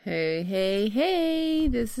Hey, hey, hey,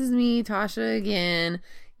 this is me, Tasha, again.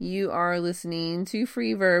 You are listening to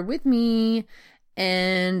Free Verb with me,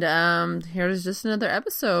 and here's just another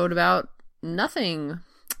episode about nothing.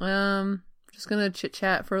 Just gonna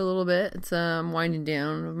chit-chat for a little bit. It's winding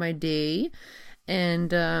down of my day,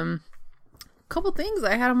 and a couple things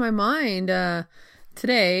I had on my mind.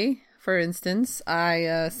 Today, for instance,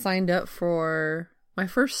 I signed up for my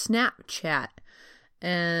first Snapchat.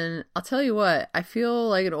 And I'll tell you what, I feel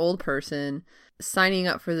like an old person signing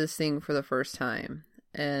up for this thing for the first time.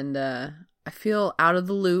 And I feel out of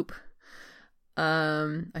the loop.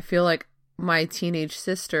 I feel like my teenage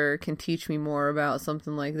sister can teach me more about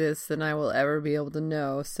something like this than I will ever be able to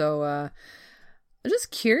know. So I'm just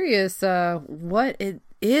curious what it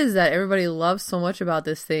is that everybody loves so much about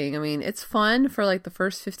this thing. I mean, it's fun for like the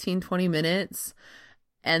first 15-20 minutes.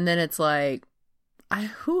 And then it's like,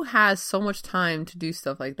 who has so much time to do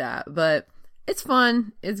stuff like that? But it's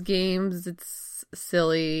fun. It's games. It's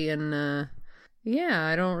silly. And yeah,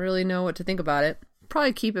 I don't really know what to think about it.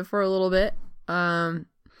 Probably keep it for a little bit.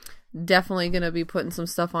 Definitely going to be putting some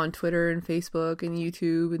stuff on Twitter and Facebook and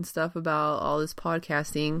YouTube and stuff about all this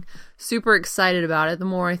podcasting. Super excited about it. The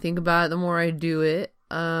more I think about it, the more I do it.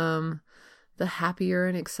 The happier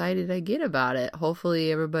and excited I get about it.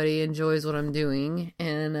 Hopefully everybody enjoys what I'm doing.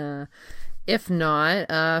 And if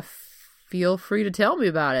not, feel free to tell me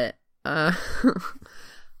about it. I'm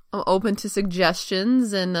open to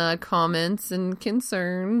suggestions and comments and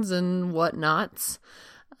concerns and whatnots.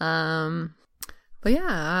 But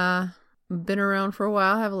yeah, been around for a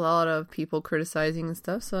while. I have a lot of people criticizing and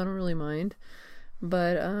stuff, so I don't really mind.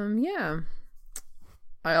 But yeah,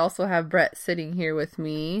 I also have Brett sitting here with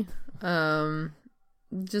me,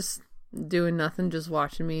 just doing nothing, just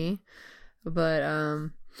watching me. But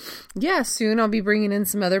yeah, soon I'll be bringing in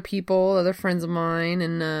some other people, other friends of mine,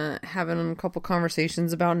 and having a couple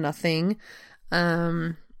conversations about nothing.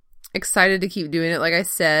 Excited to keep doing it, like I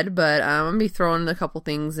said, but I'm going to be throwing a couple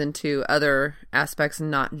things into other aspects,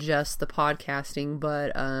 not just the podcasting,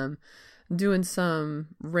 but doing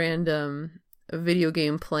some random video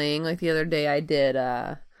game playing. Like the other day I did,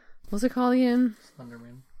 what's it called again?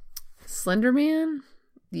 Slenderman. Slenderman?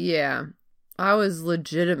 Yeah. I was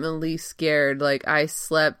legitimately scared. Like, I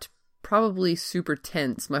slept probably super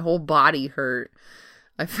tense. My whole body hurt.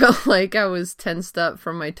 I felt like I was tensed up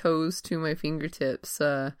from my toes to my fingertips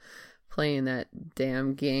playing that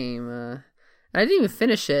damn game. I didn't even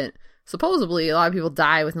finish it. Supposedly, a lot of people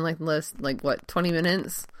die within, like, less, like, what, 20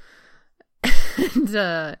 minutes? And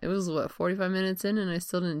it was, 45 minutes in, and I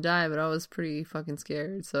still didn't die, but I was pretty fucking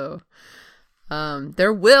scared. So,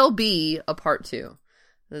 there will be a part 2.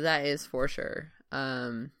 That is for sure.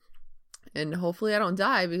 And hopefully I don't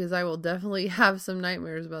die, because I will definitely have some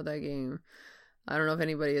nightmares about that game. I don't know if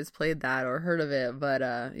anybody has played that or heard of it,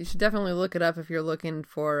 but you should definitely look it up if you're looking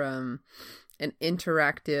for an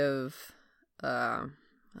interactive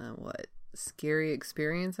scary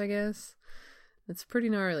experience, I guess. It's pretty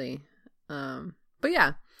gnarly. But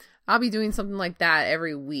yeah, I'll be doing something like that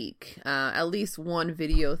every week. At least one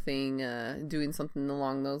video thing, doing something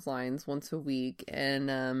along those lines once a week.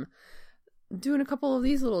 And doing a couple of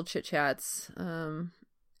these little chit-chats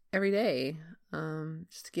every day.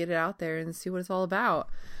 Just to get it out there and see what it's all about.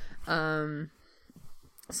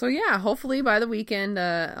 So yeah, hopefully by the weekend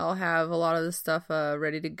I'll have a lot of this stuff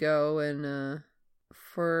ready to go. And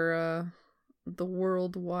for the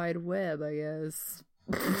World Wide Web, I guess.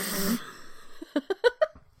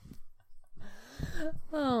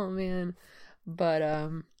 Oh man. But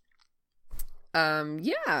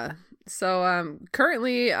yeah. So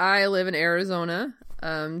currently I live in Arizona,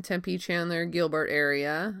 Tempe, Chandler, Gilbert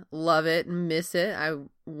area. Love it, miss it. I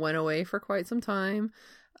went away for quite some time.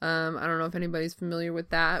 I don't know if anybody's familiar with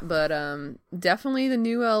that, but definitely the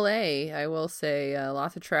new LA, I will say.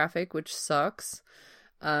 Lots of traffic, which sucks.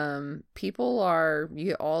 People you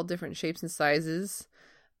get all different shapes and sizes,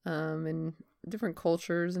 and different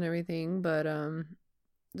cultures and everything, but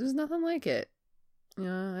there's nothing like it.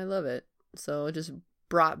 Yeah, I love it. So I just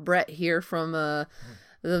brought Brett here from the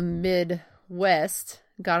Midwest,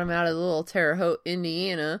 got him out of the little Terre Haute,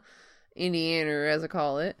 Indiana, as I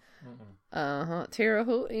call it. Terre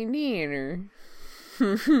Haute, Indiana.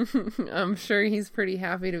 I'm sure he's pretty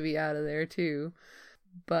happy to be out of there too.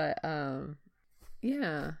 But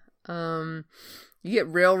yeah, you get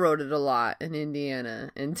railroaded a lot in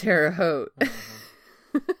Indiana and Terre Haute.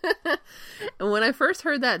 And when I first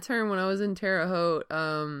heard that term when I was in Terre Haute,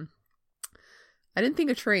 I didn't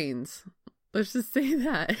think of trains. Let's just say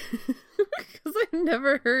that. Because I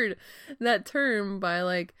never heard that term by,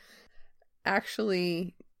 like,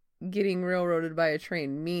 actually getting railroaded by a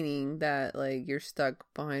train, meaning that, like, you're stuck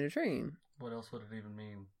behind a train. What else would it even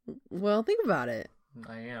mean? Well, think about it.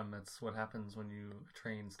 I am. That's what happens when a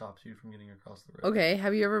train stops you from getting across the road. Okay,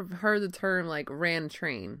 have you ever heard the term, like, ran a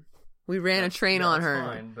train? We ran a train on her.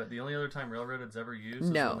 That's fine, but the only other time railroaded's ever used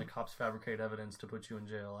is when the cops fabricate evidence to put you in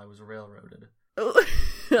jail. I was railroaded.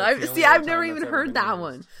 I've never even heard that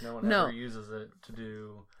one. No one ever uses it to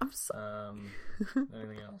do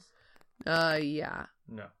anything else. Yeah.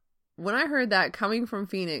 No. When I heard that coming from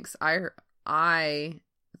Phoenix, I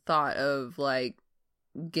thought of, like,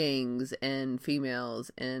 gangs and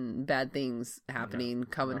females and bad things happening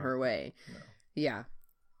coming her way. No.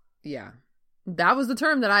 Yeah. That was the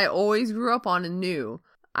term that I always grew up on and knew.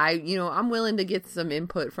 I'm willing to get some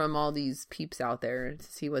input from all these peeps out there to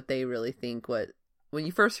see what they really think. When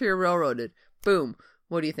you first hear railroaded, boom,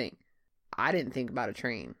 what do you think? I didn't think about a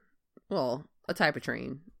train. Well, a type of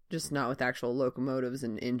train, just not with actual locomotives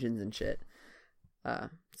and engines and shit.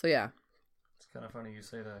 So yeah. It's kind of funny you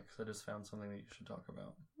say that because I just found something that you should talk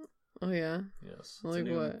about. Oh yeah? Yes. Like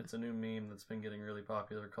what? It's a new meme that's been getting really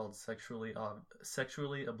popular called sexually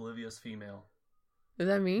oblivious female. Is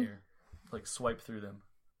that me? Here. Like, swipe through them.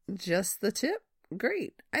 Just the tip?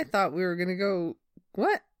 Great. I thought we were going to go...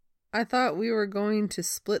 What? I thought we were going to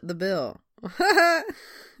split the bill. By the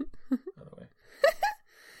way.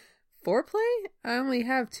 Foreplay? I only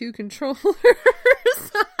have 2 controllers.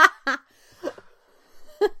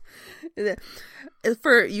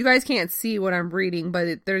 For you guys can't see what I'm reading,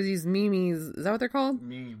 but there's these memes. Is that what they're called?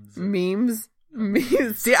 Memes.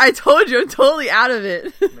 See, I told you, I'm totally out of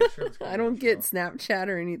it. Sure I don't get Snapchat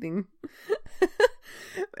or anything.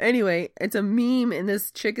 Anyway, it's a meme, and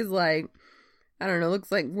this chick is like, I don't know, looks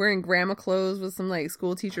like wearing grandma clothes with some like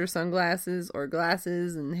school teacher sunglasses or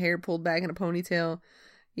glasses and hair pulled back in a ponytail.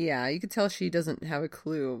 Yeah, you could tell she doesn't have a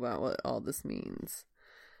clue about what all this means.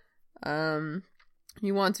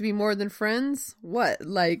 You want to be more than friends? What,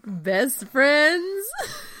 like best friends?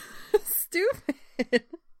 Stupid.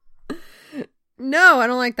 No, I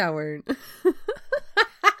don't like that word.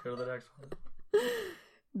 Go to the next one.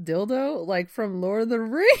 Dildo? Like from Lord of the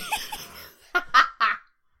Rings?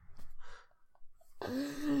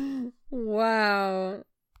 Wow.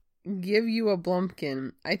 Give you a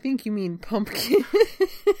blumpkin. I think you mean pumpkin.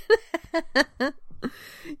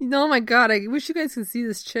 Oh my god, I wish you guys could see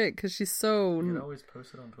this chick because she's so... You can always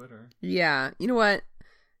post it on Twitter. Yeah. You know what?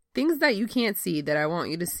 Things that you can't see that I want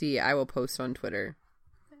you to see, I will post on Twitter.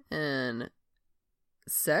 And...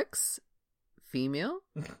 Sex? Female?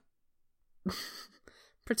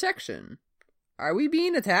 Protection. Are we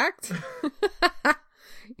being attacked?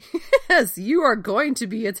 Yes, you are going to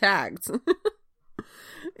be attacked. What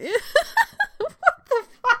the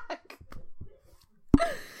fuck?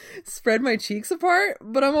 Spread my cheeks apart,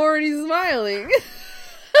 but I'm already smiling.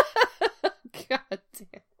 God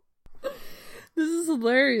damn. This is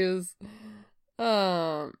hilarious.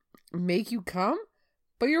 Make you come?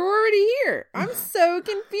 But you're already here. I'm so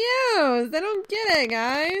confused. I don't get it,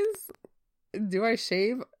 guys. Do I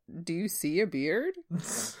shave? Do you see a beard?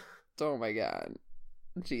 Oh my god.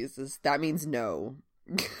 Jesus. That means no.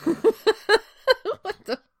 What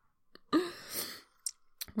the?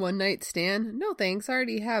 One night stand? No thanks. I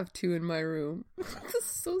already have 2 in my room. This is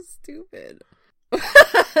so stupid.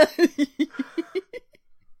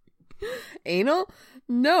 Anal?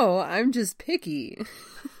 No, I'm just picky.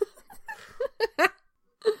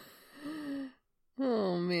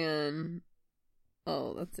 Oh, man.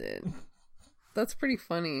 Oh, that's it. That's pretty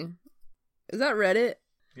funny. Is that Reddit?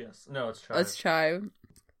 Yes. No, it's Chive. It's Chive.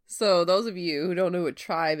 So, those of you who don't know what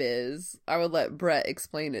Chive is, I would let Brett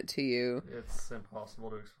explain it to you. It's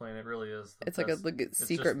impossible to explain. It really is. It's like a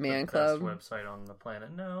secret man club. It's the best website on the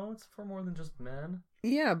planet. No, it's for more than just men.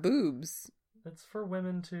 Yeah, boobs. It's for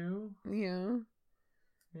women, too. Yeah.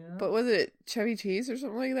 Yeah. But was it Chevy Chase or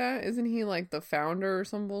something like that? Isn't he like the founder or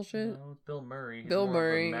some bullshit? No, it's Bill Murray. He's Bill more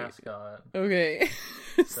Murray. of a mascot. Okay.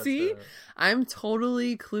 See? I'm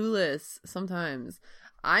totally clueless sometimes.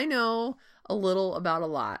 I know a little about a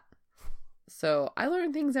lot. So I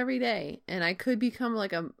learn things every day. And I could become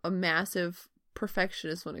like a massive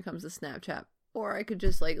perfectionist when it comes to Snapchat. Or I could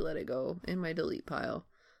just like let it go in my delete pile.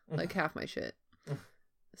 Like half my shit.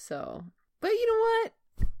 So. But you know what?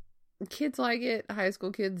 Kids like it. High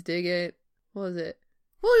school kids dig it. What was it?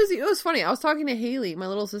 Well, it was funny. I was talking to Haley, my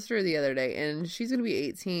little sister, the other day, and she's going to be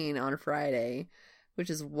 18 on Friday, which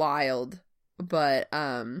is wild. But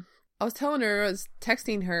I was telling her, I was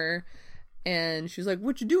texting her, and she was like,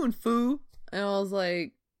 "What you doing, foo?" And I was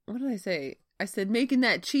like, what did I say? I said, "Making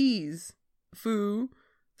that cheese, foo."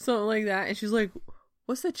 Something like that. And she's like,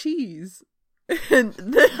 "What's that cheese?" And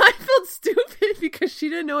then I feel felt stupid because she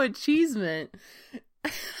didn't know what cheese meant.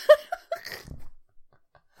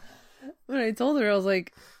 When I told her, I was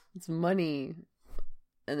like, it's money.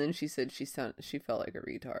 And then she said she felt like a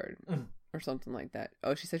retard or something like that.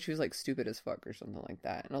 Oh, she said she was like stupid as fuck or something like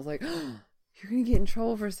that. And I was like, oh, you're going to get in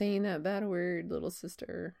trouble for saying that bad word, little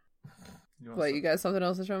sister. You got something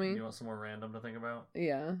else to show me? You want some more random to think about?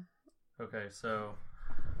 Yeah. Okay, so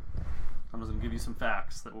I'm just going to give you some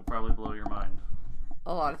facts that will probably blow your mind.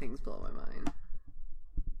 A lot of things blow my mind.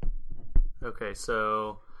 Okay,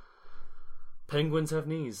 so penguins have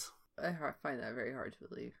knees. I find that very hard to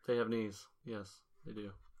believe. They have knees. Yes, they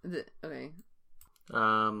do. Okay.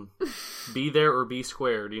 Be there or be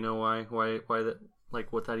square. Do you know why that,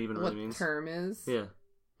 like, what that even really means? What term is? Yeah.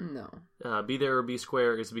 No. Be there or be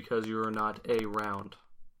square is because you are not a round.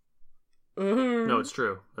 No, it's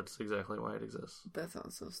true. That's exactly why it exists. That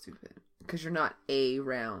sounds so stupid. Because you're not a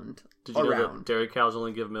round. Did you know that dairy cows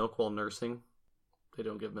only give milk while nursing? They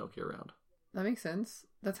don't give milk year round. That makes sense.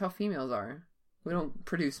 That's how females are. We don't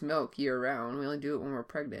produce milk year round. We only do it when we're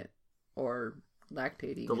pregnant or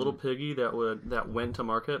lactating. The little piggy that went to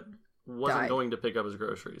market wasn't going to pick up his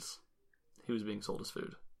groceries. He was being sold as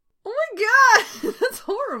food. Oh my god! That's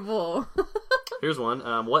horrible. Here's one.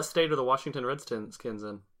 What state are the Washington Redskins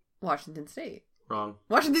in? Washington State. Wrong.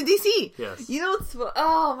 Washington, D.C. Yes. You know,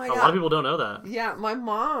 oh my god. A lot of people don't know that. Yeah, my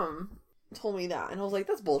mom told me that, and I was like,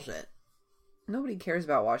 that's bullshit. Nobody cares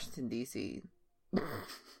about Washington, D.C.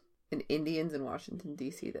 And Indians in Washington,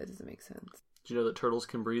 D.C., that doesn't make sense. Do you know that turtles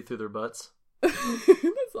can breathe through their butts?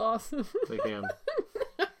 That's awesome. They can.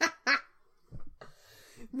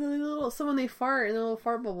 So when they fart, and the little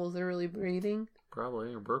fart bubbles, they're really breathing?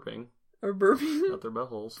 Probably, or burping. Or burping? Out their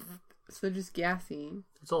buttholes. So they're just gassy.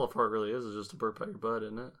 That's all a fart really is just a burp out your butt,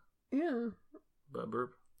 isn't it? Yeah. Butt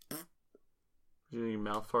burp. You need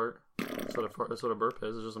mouth fart. That's what a burp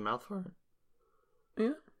is. It's just a mouth fart.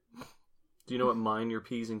 Yeah. Do you know what mind your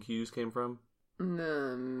P's and Q's came from?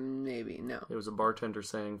 Maybe, no. It was a bartender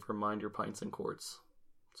saying for mind your pints and quarts.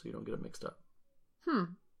 So you don't get it mixed up.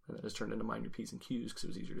 And that just turned into mind your P's and Q's because it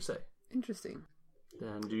was easier to say. Interesting.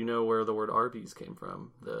 And do you know where the word Arby's came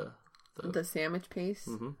from? The sandwich paste?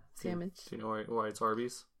 Mm-hmm. Sandwich. Do you know why it's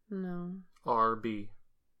Arby's? No. RB.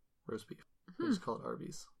 Roast beef. They just call it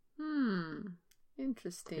Arby's.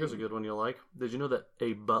 Interesting. Here's a good one you'll like. Did you know that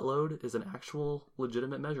a buttload is an actual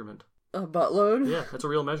legitimate measurement? A buttload? Yeah, that's a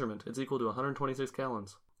real measurement. It's equal to 126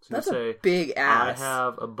 gallons. So that's you say, a big ass. I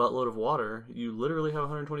have a buttload of water. You literally have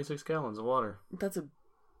 126 gallons of water. That's a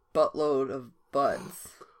buttload of butts.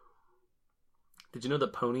 Did you know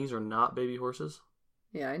that ponies are not baby horses?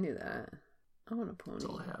 Yeah, I knew that. I want a pony. That's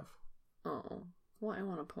all I have. Oh, well, I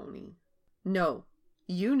want a pony. No,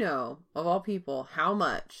 you know, of all people, how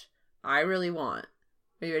much I really want.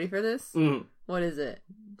 Are you ready for this? What is it?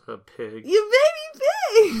 A pig. You baby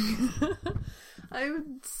pig! I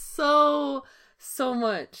would so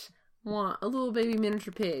much want a little baby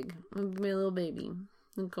miniature pig. My little baby.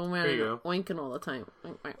 Go around oinking all the time.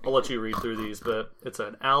 I'll let you read through these, but it's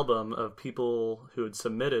an album of people who had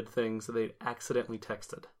submitted things that they'd accidentally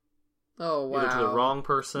texted. Oh, wow. Either to the wrong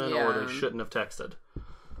person or they shouldn't have texted.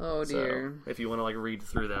 Oh, dear. So, if you want to read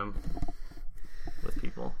through them with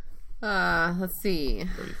people. Let's see.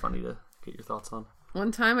 Very funny to get your thoughts on.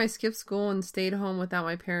 One time I skipped school and stayed home without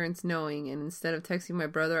my parents knowing, and instead of texting my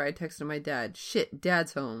brother, I texted my dad. Shit,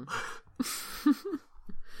 Dad's home.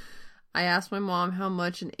 I asked my mom how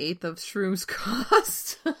much an eighth of shrooms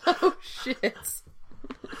cost. Oh, shit.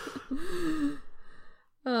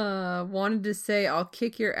 Wanted to say, I'll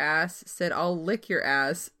kick your ass, said, I'll lick your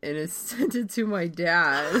ass, and it sent it to my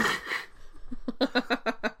dad.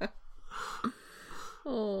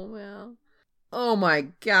 Oh, man. Oh, my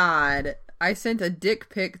God. I sent a dick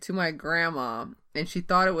pic to my grandma, and she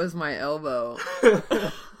thought it was my elbow.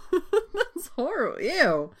 That's horrible.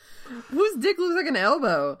 Ew. Whose dick looks like an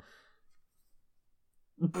elbow?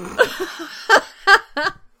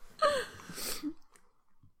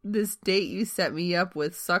 This date you set me up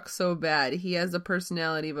with sucks so bad. He has the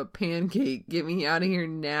personality of a pancake. Get me out of here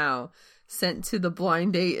now. Sent to the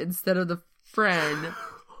blind date instead of the friend.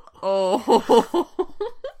 Oh.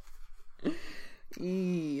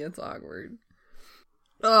 That's awkward.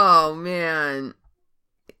 Oh, man.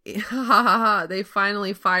 They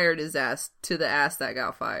finally fired his ass to the ass that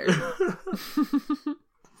got fired.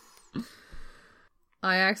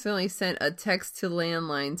 I accidentally sent a text to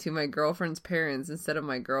landline to my girlfriend's parents instead of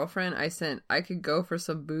my girlfriend. I sent, I could go for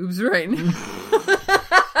some boobs right now.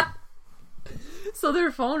 So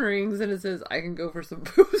their phone rings and it says, I can go for some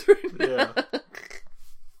boobs right now.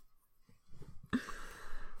 Yeah.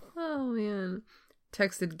 Oh, man.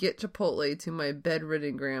 Texted get Chipotle to my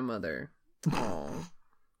bedridden grandmother. Oh.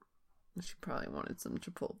 She probably wanted some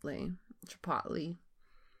Chipotle.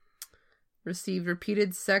 Received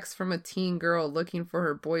repeated sex from a teen girl looking for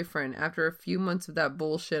her boyfriend. After a few months of that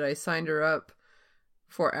bullshit, I signed her up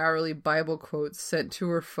for hourly Bible quotes sent to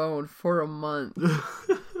her phone for a month.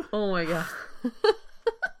 Oh my god.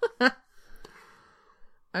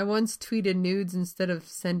 I once tweeted nudes instead of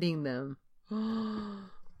sending them. Oh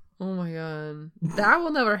my god. That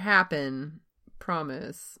will never happen.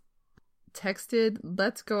 Promise. Texted,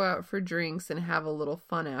 let's go out for drinks and have a little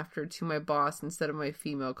fun after to my boss instead of my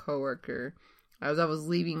female coworker. As I was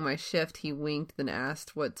leaving my shift, he winked and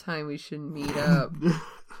asked what time we should meet up.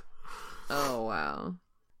 Oh, wow.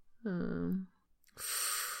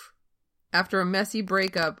 After a messy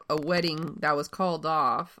breakup, a wedding that was called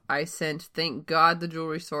off, I sent, thank God the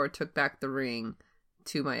jewelry store took back the ring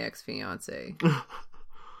to my ex-fiance.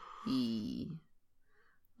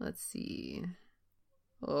 Let's see.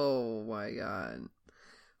 Oh my god.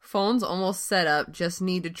 Phone's almost set up, just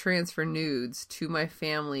need to transfer nudes to my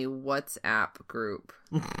family WhatsApp group.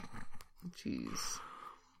 Jeez.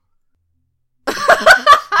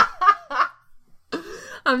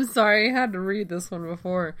 I'm sorry, I had to read this one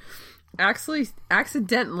before.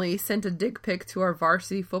 Accidentally sent a dick pic to our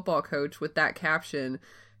varsity football coach with that caption,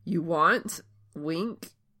 "You want? Wink."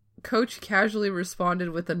 Coach casually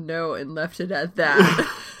responded with a no and left it at that.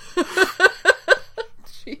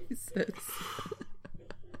 Jesus.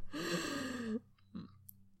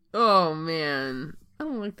 Oh, man. I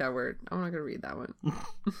don't like that word. I'm not going to read that one.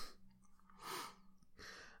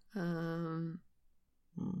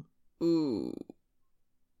 Ooh,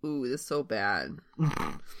 this is so bad.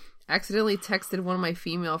 Accidentally texted one of my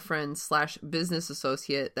female friends / business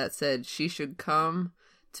associate that said she should come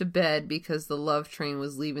to bed because the love train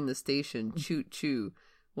was leaving the station. Choo choo.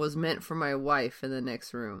 Was meant for my wife in the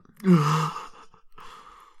next room.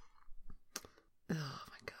 Oh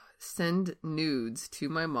my god. Send nudes to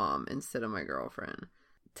my mom instead of my girlfriend.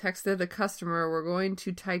 Texted a customer, we're going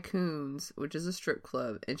to Tycoons, which is a strip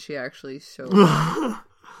club, and she actually showed up.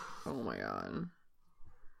 Oh my god.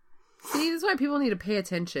 See, this is why people need to pay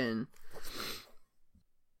attention.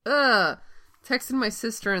 Texted my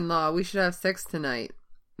sister-in-law, we should have sex tonight.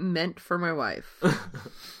 Meant for my wife.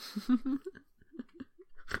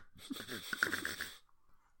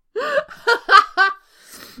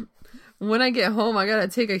 When I get home, I gotta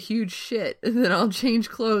take a huge shit, and then I'll change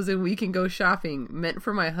clothes and we can go shopping. Meant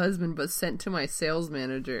for my husband, but sent to my sales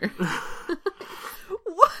manager.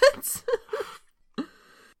 What?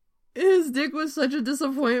 His dick was such a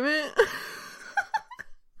disappointment.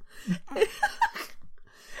 It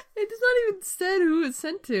does not even said who it's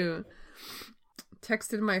sent to.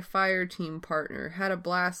 Texted my fire team partner. Had a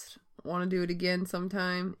blast. Want to do it again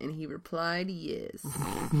sometime? And he replied, yes.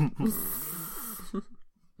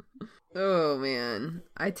 Oh, man.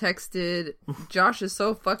 I texted, Josh is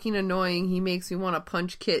so fucking annoying, he makes me want to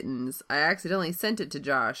punch kittens. I accidentally sent it to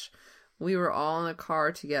Josh. We were all in a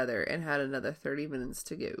car together and had another 30 minutes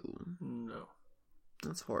to go. No.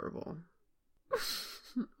 That's horrible.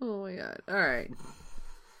 Oh, my God. All right.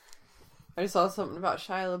 I saw something about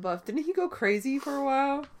Shia LaBeouf. Didn't he go crazy for a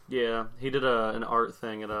while? Yeah, he did an art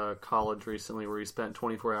thing at a college recently where he spent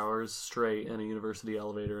 24 hours straight in a university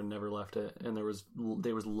elevator and never left it. And there was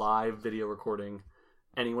live video recording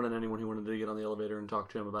anyone who wanted to get on the elevator and talk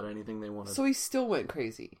to him about anything they wanted. So he still went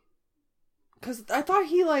crazy. Because I thought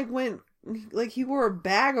he he wore a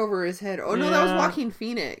bag over his head. Oh, no, that was Joaquin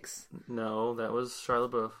Phoenix. No, that was Shia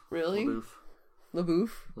LaBeouf. Really?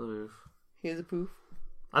 LaBeouf? He has a poof?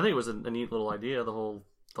 I think it was a neat little idea, the whole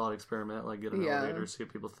thought experiment, like get an elevator, see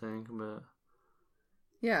what people think. But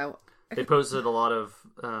yeah, they posted a lot of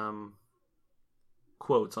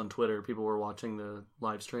quotes on Twitter. People were watching the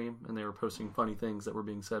live stream, and they were posting funny things that were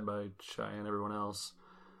being said by Shia and everyone else.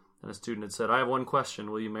 And a student had said, I have one question.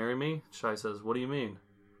 Will you marry me? Shia says, what do you mean?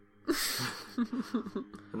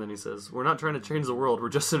 And then he says, we're not trying to change the world. We're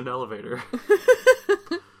just in an elevator.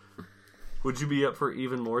 Would you be up for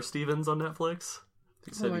even more Stevens on Netflix?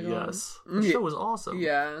 He said yes. The show was awesome.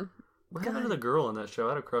 Yeah. What happened to the girl on that show? I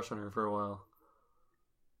had a crush on her for a while.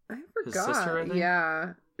 I forgot. His sister, I think?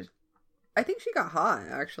 Yeah. I think she got hot,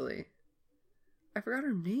 actually. I forgot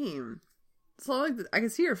her name. It's not like I can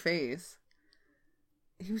see her face.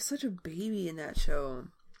 He was such a baby in that show.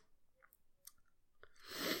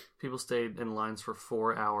 People stayed in lines for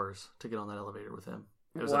 4 hours to get on that elevator with him.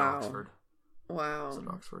 It was at Oxford. Wow. It was at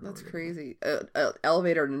Oxford. That's crazy.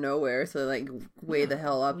 Elevator to nowhere, so they way the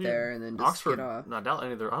hell up there and then just Oxford, get off. I don't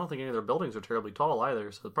think any of their buildings are terribly tall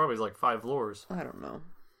either, so it probably is like 5 floors. I don't know.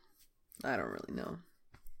 I don't really know.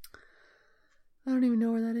 I don't even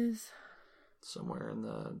know where that is. Somewhere in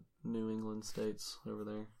the New England states over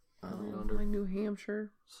there. Over Oh, yonder. like New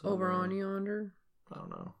Hampshire. Over Somewhere. on yonder. I don't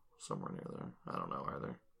know. Somewhere near there. I don't know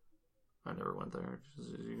either. I never went there, as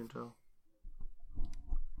you can tell.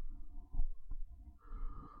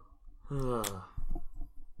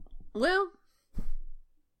 Well,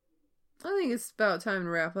 I think it's about time to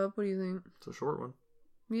wrap up. What do you think? It's a short one.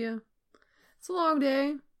 Yeah. It's a long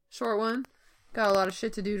day. Short one. Got a lot of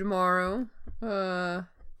shit to do tomorrow.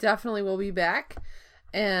 Definitely will be back.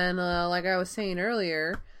 And like I was saying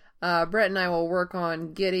earlier, Brett and I will work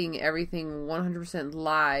on getting everything 100%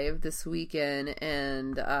 live this weekend.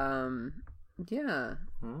 And yeah.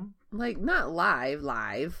 Like, not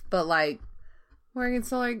live, but like where I can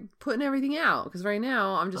start like putting everything out. Because right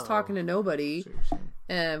now I'm just talking to nobody. Seriously.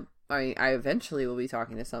 And I mean, I eventually will be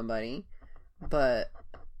talking to somebody. But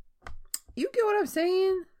you get what I'm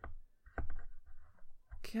saying?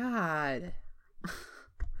 God.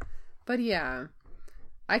 But yeah.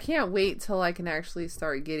 I can't wait till I can actually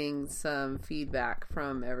start getting some feedback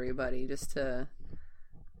from everybody just to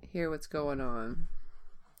hear what's going on.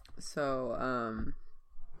 So,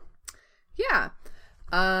 yeah.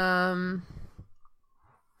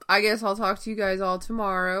 I guess I'll talk to you guys all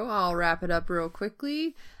tomorrow. I'll wrap it up real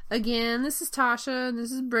quickly. Again, this is Tasha, and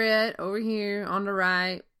this is Brett over here on the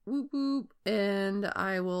right. Whoop whoop. And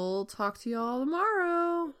I will talk to you all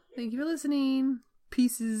tomorrow. Thank you for listening.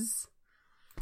 Pieces.